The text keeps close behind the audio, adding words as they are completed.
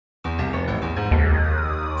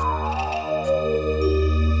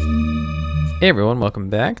Hey everyone, welcome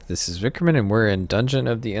back. This is Vickerman and we're in Dungeon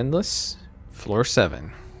of the Endless, Floor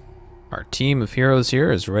 7. Our team of heroes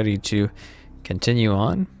here is ready to continue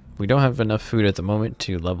on. We don't have enough food at the moment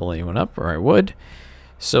to level anyone up, or I would.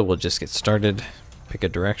 So we'll just get started, pick a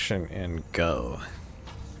direction, and go.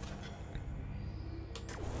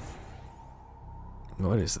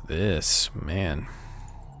 What is this? Man.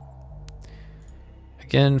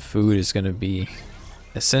 Again, food is going to be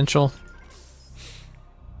essential.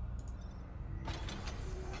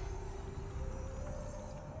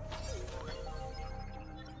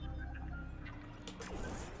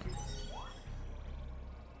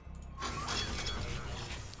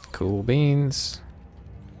 Cool beans.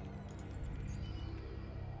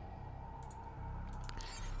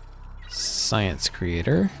 Science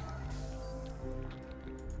creator.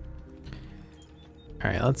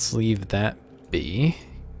 Alright, let's leave that be.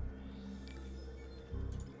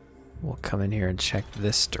 We'll come in here and check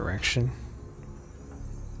this direction.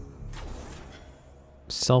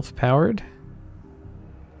 Self-powered.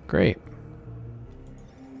 Great.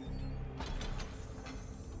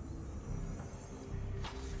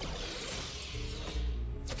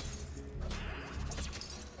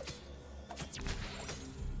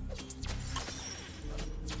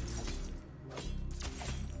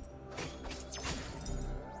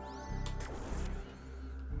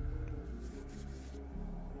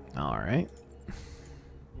 All right.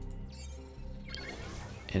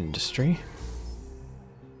 Industry.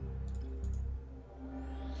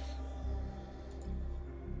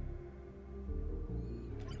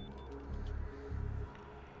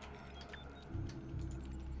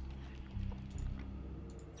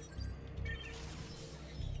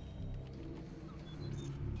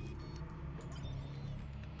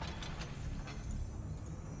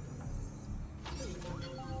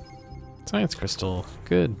 Science crystal,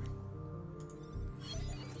 good.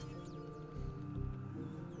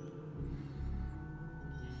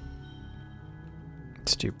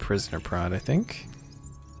 Let's do prisoner prod, I think.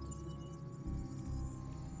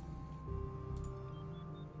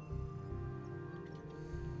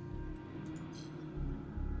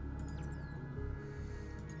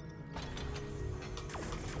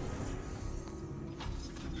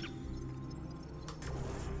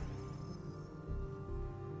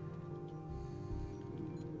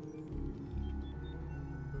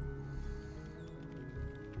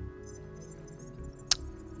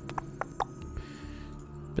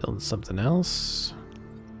 Build something else.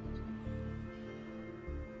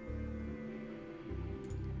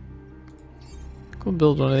 Go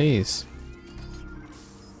build one of these.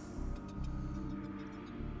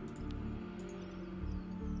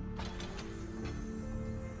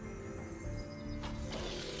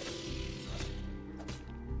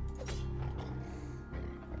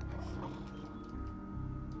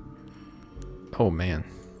 Oh man.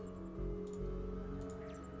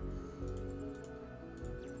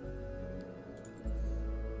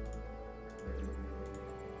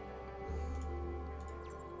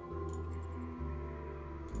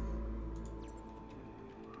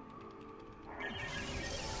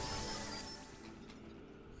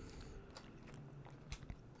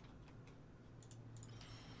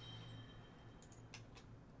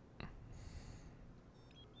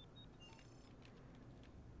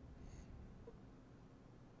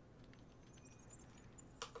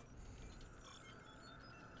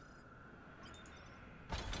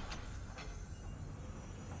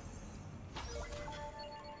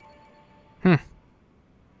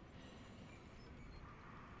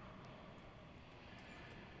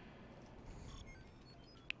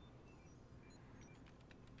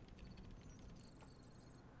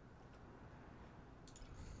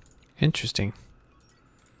 Interesting.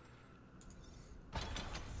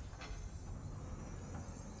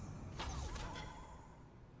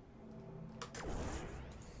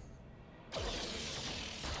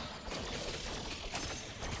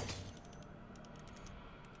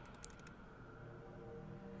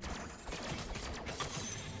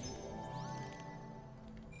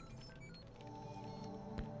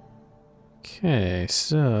 Okay,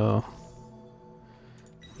 so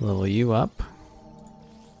level you up.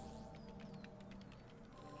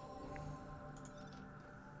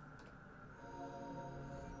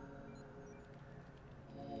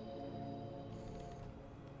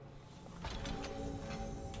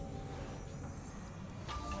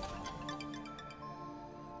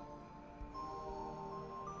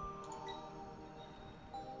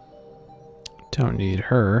 Don't need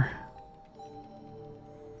her.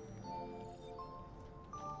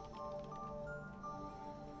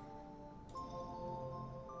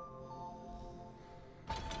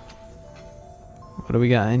 What do we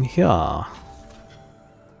got in here?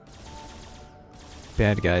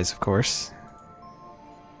 bad guys, of course.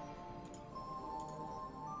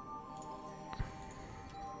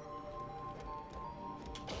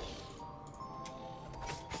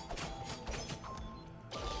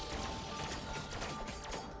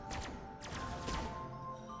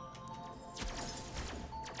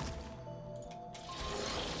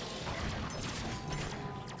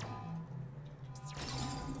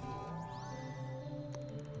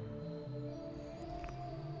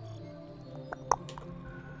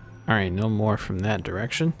 Alright, no more from that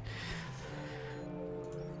direction.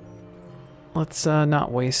 Let's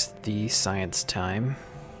not waste the science time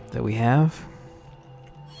that we have.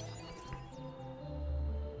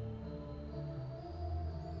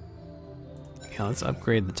 Yeah, let's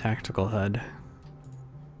upgrade the tactical HUD.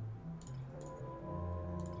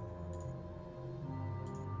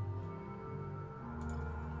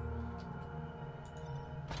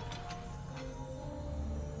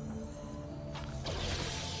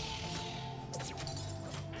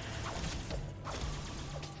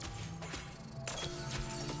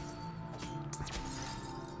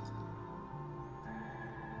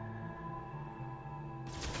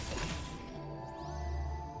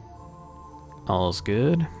 All's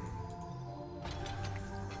good.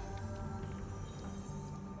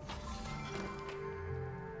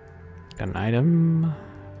 Got an item.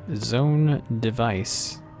 Zone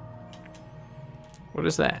device. What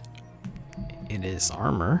is that? It is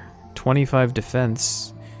armor. 25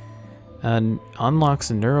 defense. And unlocks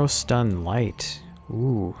neuro stun light.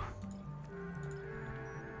 Ooh.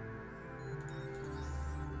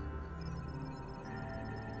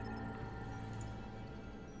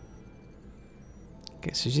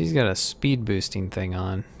 Okay, so she's got a speed boosting thing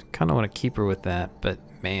on. Kind of want to keep her with that, but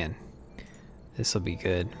man, this will be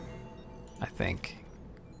good, I think.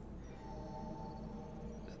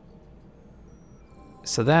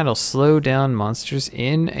 So that'll slow down monsters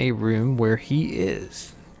in a room where he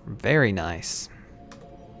is. Very nice.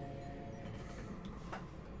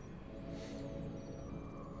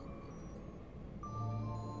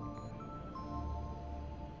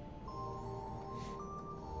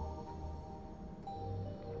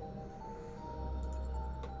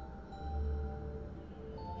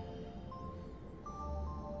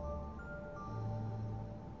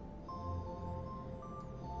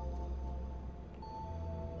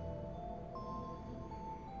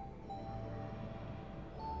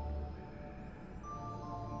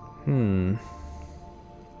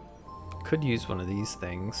 Could use one of these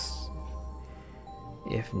things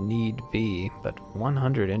if need be, but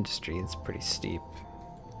 100 industry is pretty steep.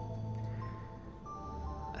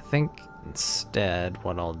 I think instead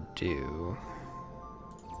what I'll do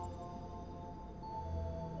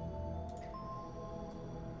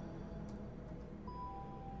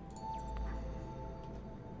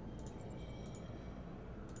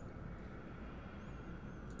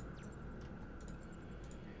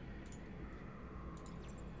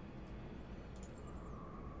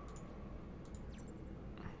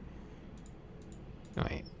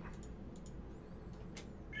wait.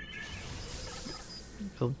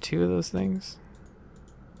 Build 2 of those things?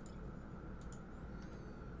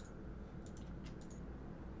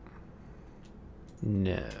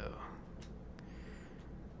 No.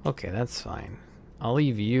 Okay, that's fine. I'll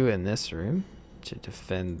leave you in this room to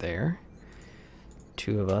defend there.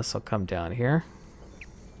 2 of us will come down here.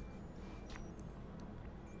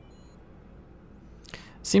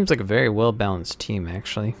 Seems like a very well-balanced team,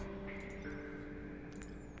 actually.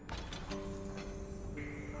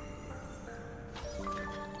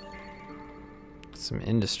 Some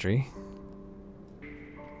industry.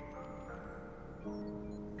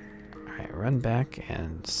 Alright, run back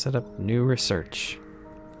and set up new research.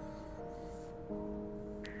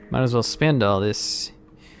 Might as well spend all this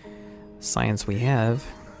science we have.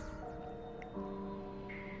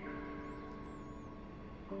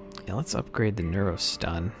 Yeah, let's upgrade the neuro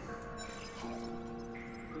stun.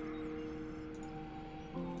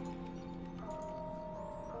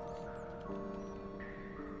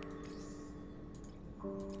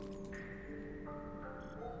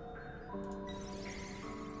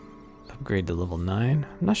 Upgrade to level 9.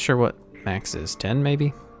 I'm not sure what max is. 10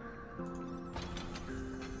 maybe?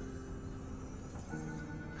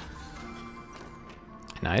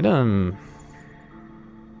 An item.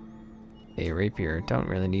 A rapier. Don't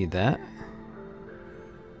really need that.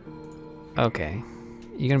 Okay.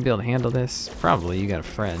 You gonna be able to handle this? Probably. You got a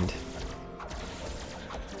friend.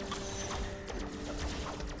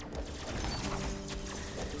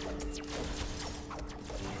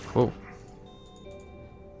 Whoa.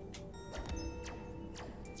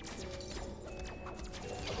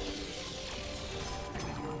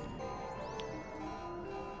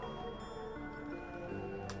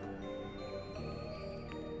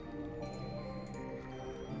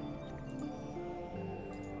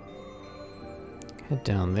 Head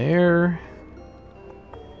down there.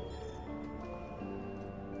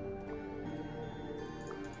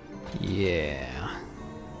 Yeah.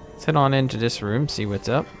 Let's head on into this room, see what's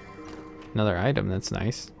up. Another item, that's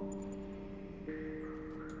nice.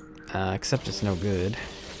 Except it's no good.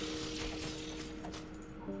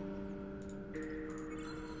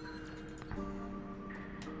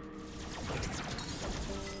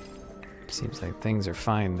 Seems like things are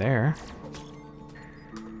fine there.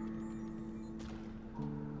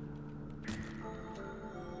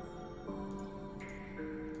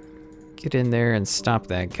 Get in there and stop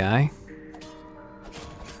that guy.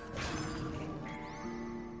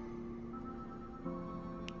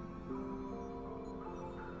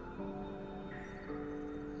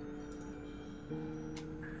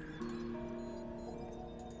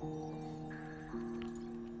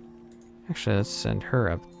 Actually, let's send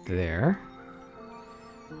her up there.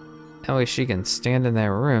 That way she can stand in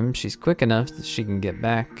that room. She's quick enough that she can get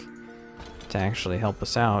back to actually help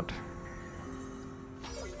us out.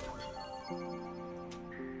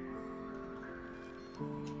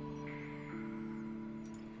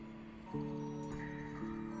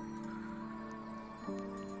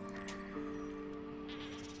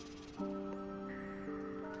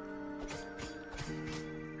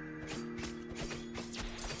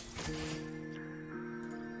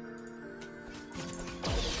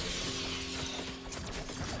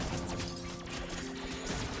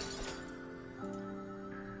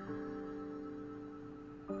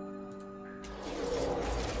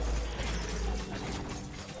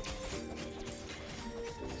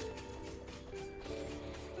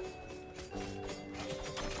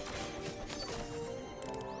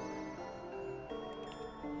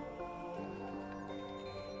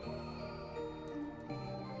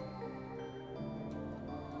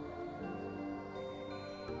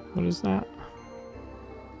 What is that?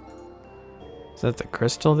 Is that the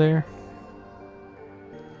crystal there?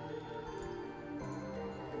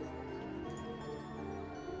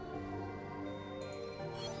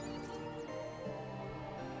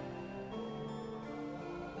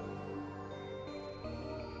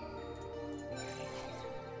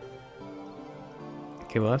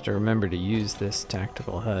 Okay, we'll have to remember to use this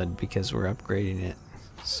tactical HUD because we're upgrading it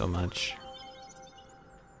so much.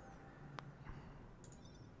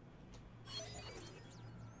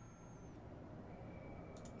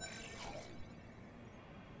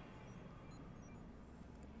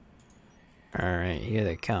 Alright, here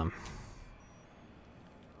they come.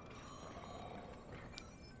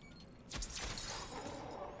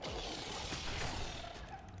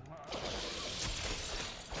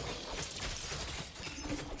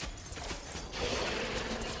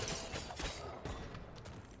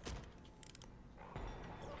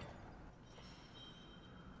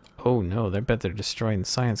 Oh no, I bet they're destroying the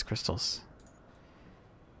science crystals.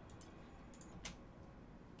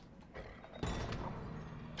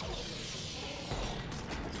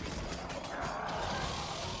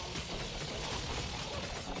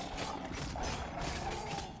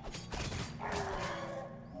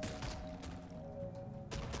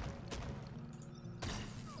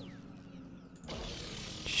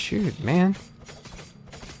 Shoot, man.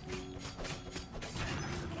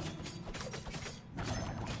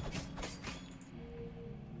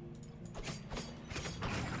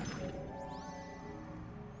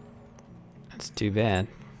 That's too bad.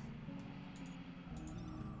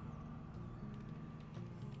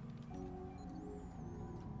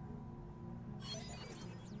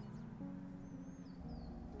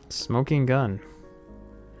 Smoking gun.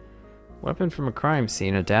 Weapon from a crime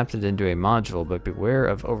scene adapted into a module, but beware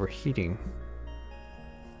of overheating.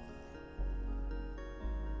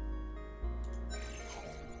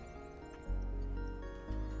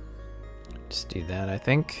 Just do that, I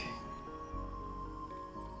think.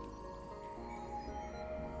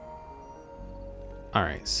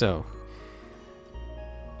 Alright, so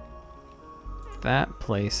that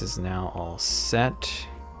place is now all set.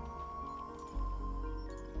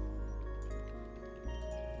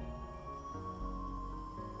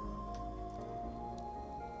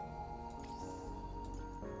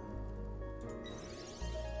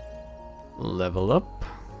 Level up.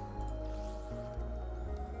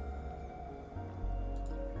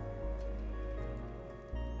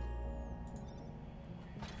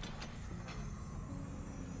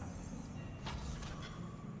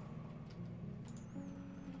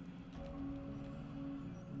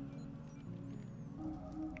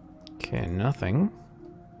 Okay, nothing.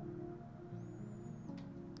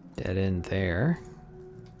 Dead end there.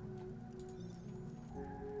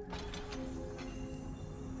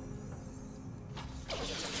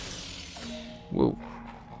 Whoa.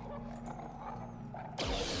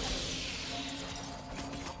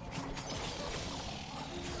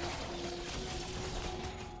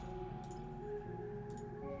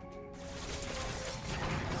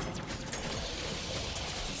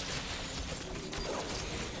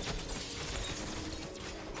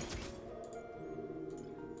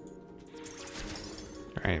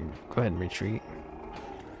 Alright, go ahead and retreat.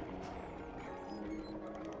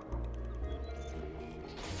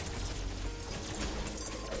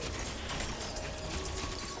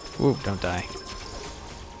 Ooh, don't die.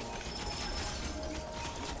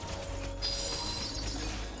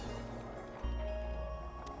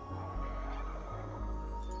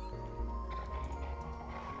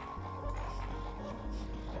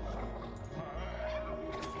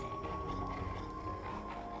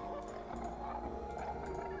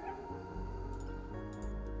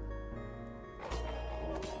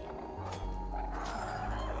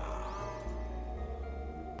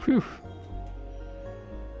 Phew.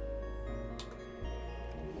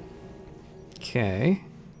 Okay.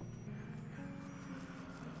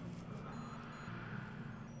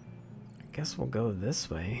 I guess we'll go this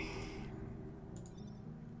way.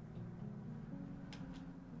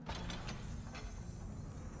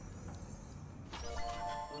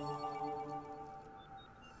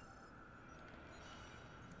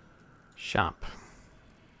 Shop.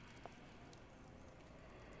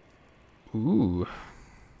 Ooh.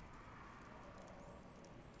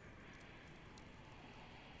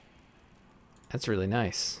 That's really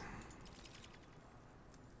nice.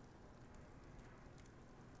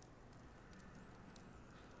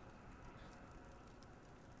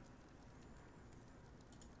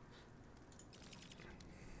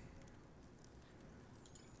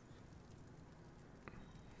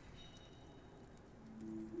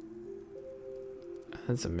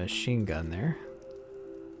 That's a machine gun there.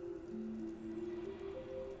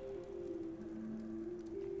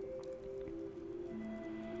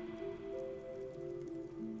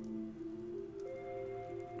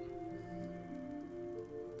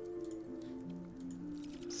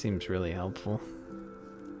 Seems really helpful.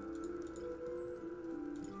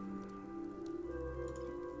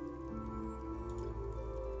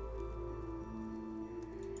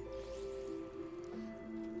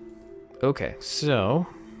 Okay, so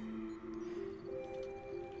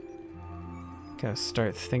gotta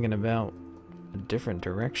start thinking about a different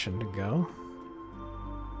direction to go.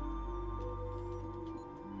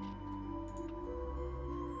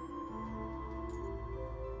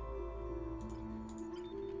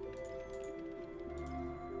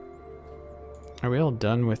 Are we all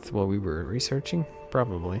done with what we were researching?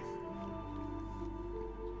 Probably.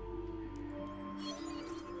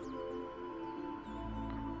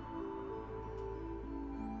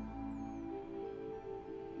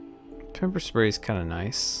 Pepper spray is kind of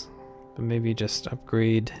nice, but maybe just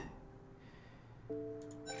upgrade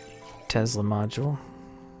Tesla module.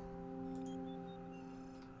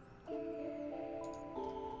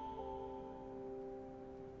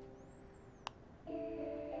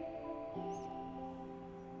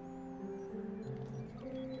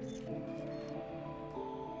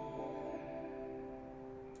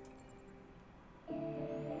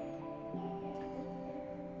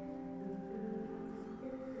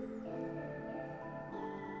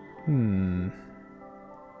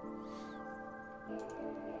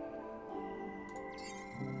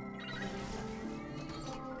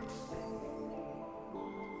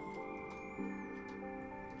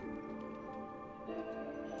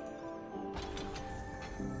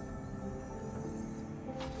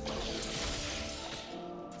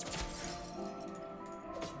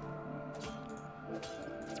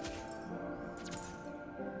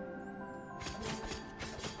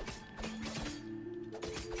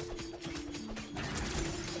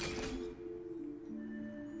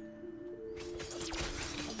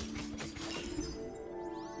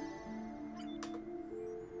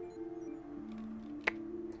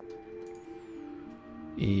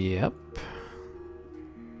 Yep.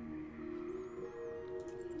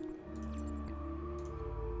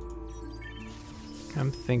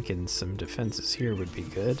 I'm thinking some defenses here would be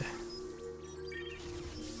good.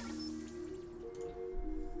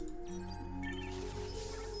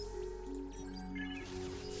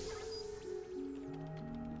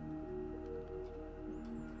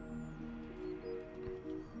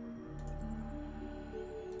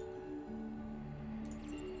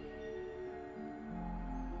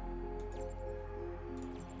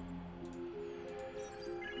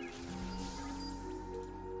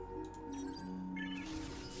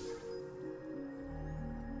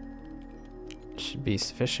 Should be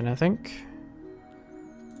sufficient, I think.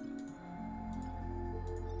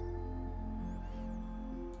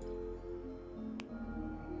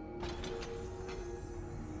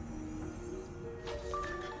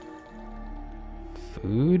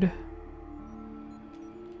 Food.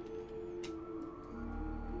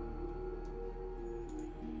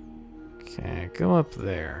 Okay, go up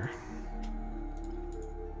there.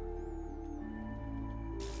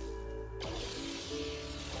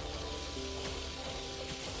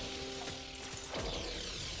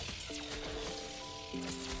 Go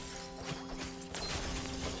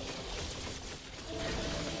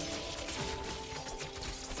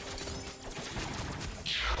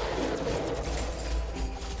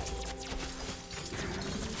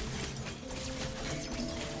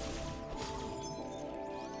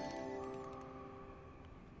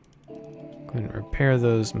ahead and repair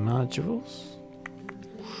those modules.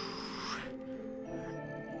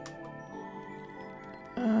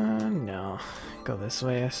 No. Go this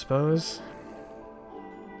way, I suppose.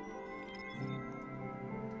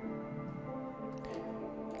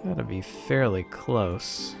 Gotta be fairly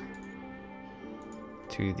close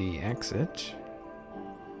to the exit.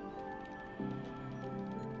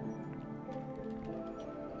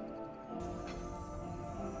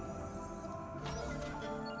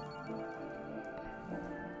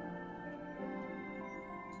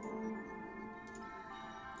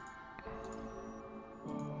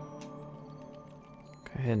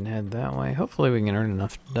 Go ahead and head that way. Hopefully we can earn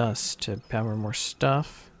enough dust to power more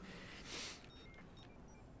stuff.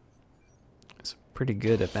 It's a pretty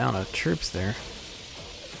good amount of troops there.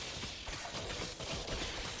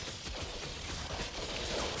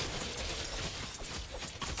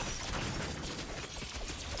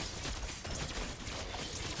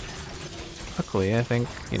 Luckily, I think,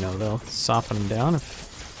 you know, they'll soften them down.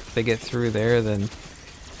 If they get through there, then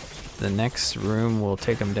the next room will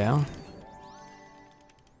take them down.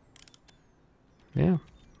 Yeah,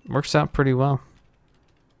 works out pretty well.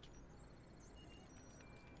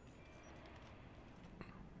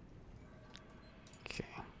 Okay.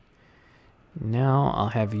 Now I'll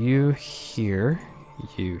have you here,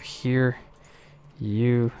 you here,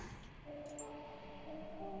 you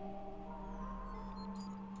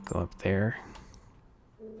go up there.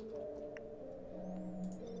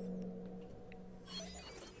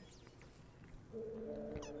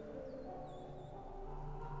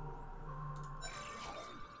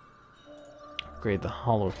 Upgrade the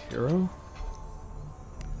Hollow Hero.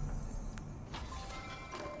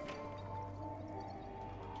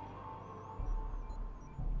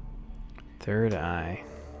 Third eye.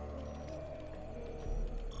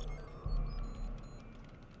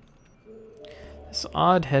 This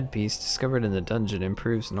odd headpiece discovered in the dungeon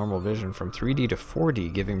improves normal vision from 3D to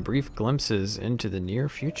 4D, giving brief glimpses into the near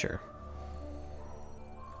future.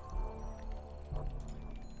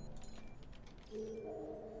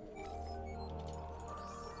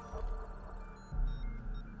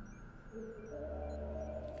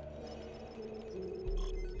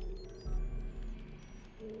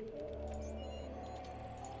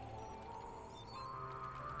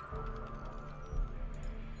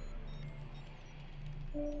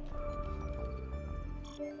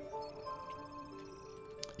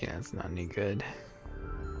 Yeah, it's not any good.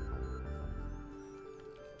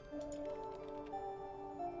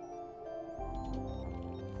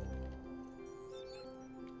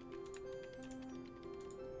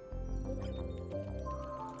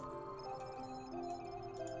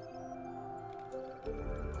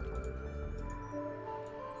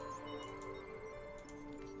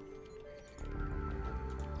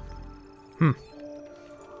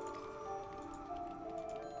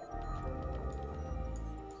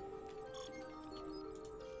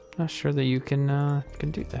 Not sure that you can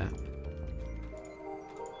do that.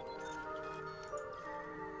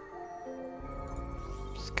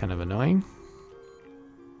 It's kind of annoying.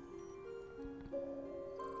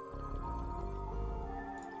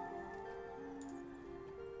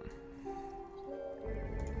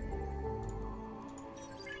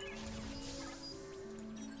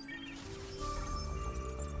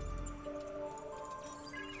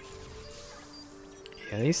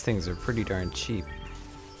 Yeah, these things are pretty darn cheap.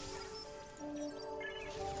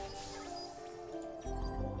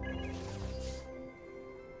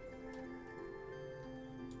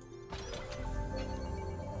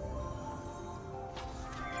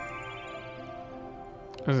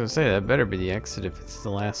 I was gonna say, that better be the exit if it's the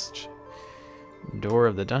last door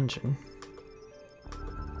of the dungeon.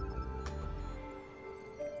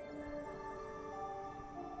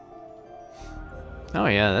 Oh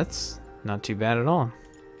yeah, that's not too bad at all.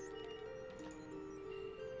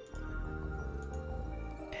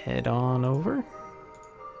 Head on over.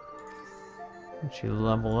 Let you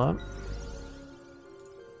level up.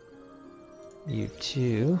 You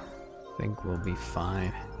two, I think we'll be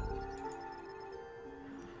fine.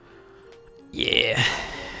 Yeah.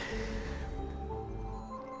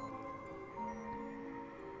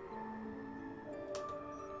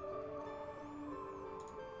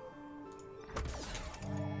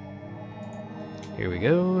 Here we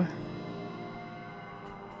go.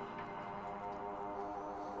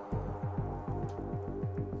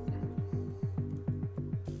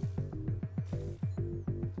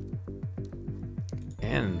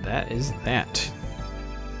 And that is that.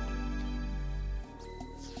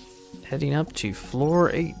 Heading up to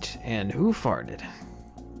floor 8. And who farted?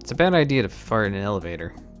 It's a bad idea to fart in an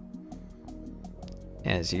elevator,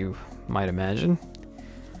 as you might imagine.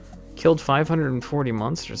 Killed 540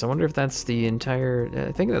 monsters. I wonder if that's the entire...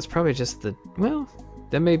 I think that's probably just the... Well,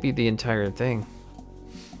 that may be the entire thing.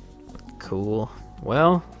 Cool.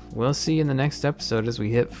 Well, we'll see in the next episode as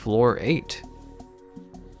we hit floor 8.